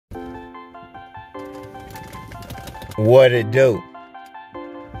What it do?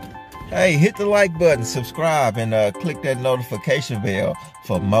 Hey, hit the like button, subscribe, and click that notification bell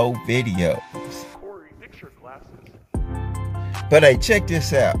for more videos. Corey, fix your glasses. But hey, check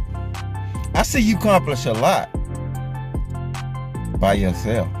this out. I see you accomplish a lot by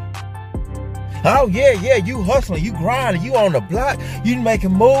yourself. Oh yeah, you hustling, you grinding, you on the block, you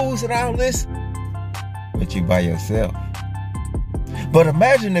making moves and all this, but you by yourself. But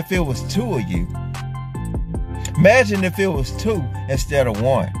imagine if it was two of you. Imagine if it was two instead of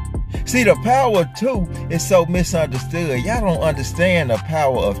one. See, the power of two is so misunderstood. Y'all don't understand the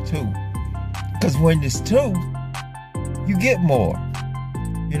power of two. Because when it's two, you get more.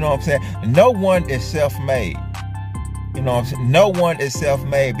 You know what I'm saying? No one is self-made. You know what I'm saying? No one is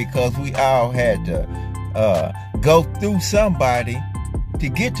self-made because we all had to go through somebody to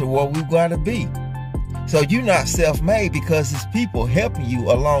get to where we got to be. So you're not self-made because it's people helping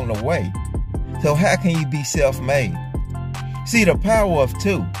you along the way. So how can you be self-made? See, the power of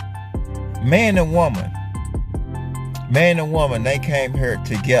two. Man and woman. Man and woman, they came here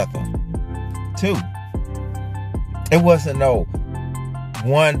together. Two. It wasn't no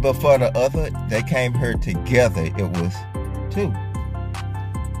one before the other. They came here together. It was two.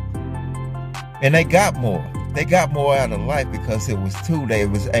 And they got more. They got more out of life because it was two. They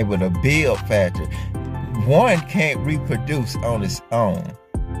was able to build faster. One can't reproduce on its own.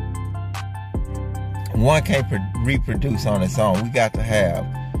 One can't reproduce on its own. We got to have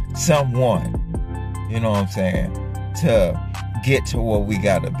someone, you know what I'm saying, to get to where we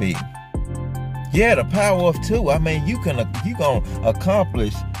got to be. Yeah, the power of two. I mean, you gonna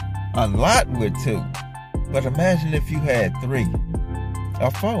accomplish a lot with two. But imagine if you had three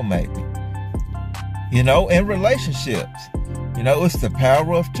or four, maybe. You know, in relationships, you know, it's the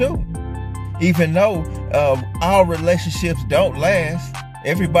power of two. Even though our relationships don't last,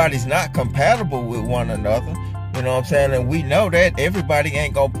 everybody's not compatible with one another. You know what I'm saying? And we know that everybody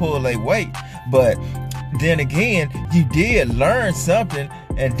ain't gonna pull their weight. But then again, you did learn something,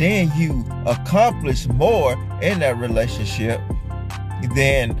 and then you accomplished more in that relationship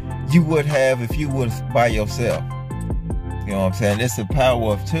than you would have if you was by yourself. You know what I'm saying? It's the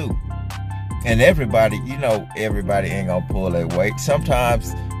power of two. And everybody, you know, everybody ain't gonna pull their weight.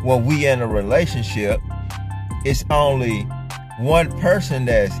 Sometimes when we in a relationship, it's only one person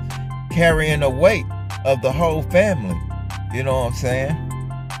that's carrying the weight of the whole family. You know what I'm saying?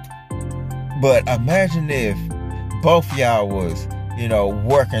 But imagine if both y'all was, you know,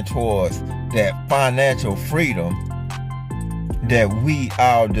 working towards that financial freedom that we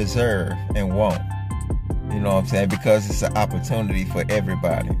all deserve and want. You know what I'm saying? Because it's an opportunity for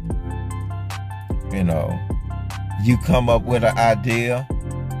everybody. You know, you come up with an idea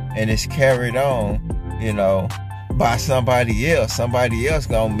and it's carried on, you know, by somebody else. Somebody else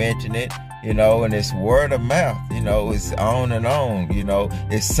gonna mention it, you know, and it's word of mouth, you know, it's on and on, you know,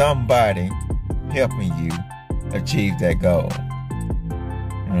 it's somebody helping you achieve that goal.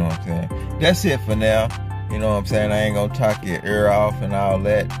 You know what I'm saying? That's it for now. You know what I'm saying? I ain't gonna talk your ear off and all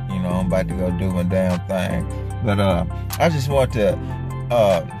that. You know, I'm about to go do my damn thing. But I just want to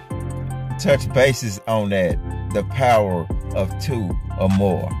touch bases on that, the power of two or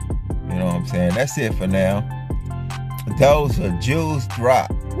more. You know what I'm saying? That's it for now. Those are jewels drop.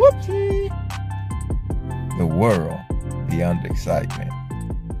 Whoopsie. The world beyond excitement.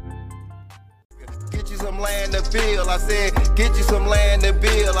 Get you some land to build. I said, get you some land to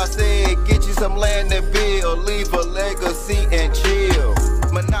build. I said, get you some land to build. Leave a legacy and chill.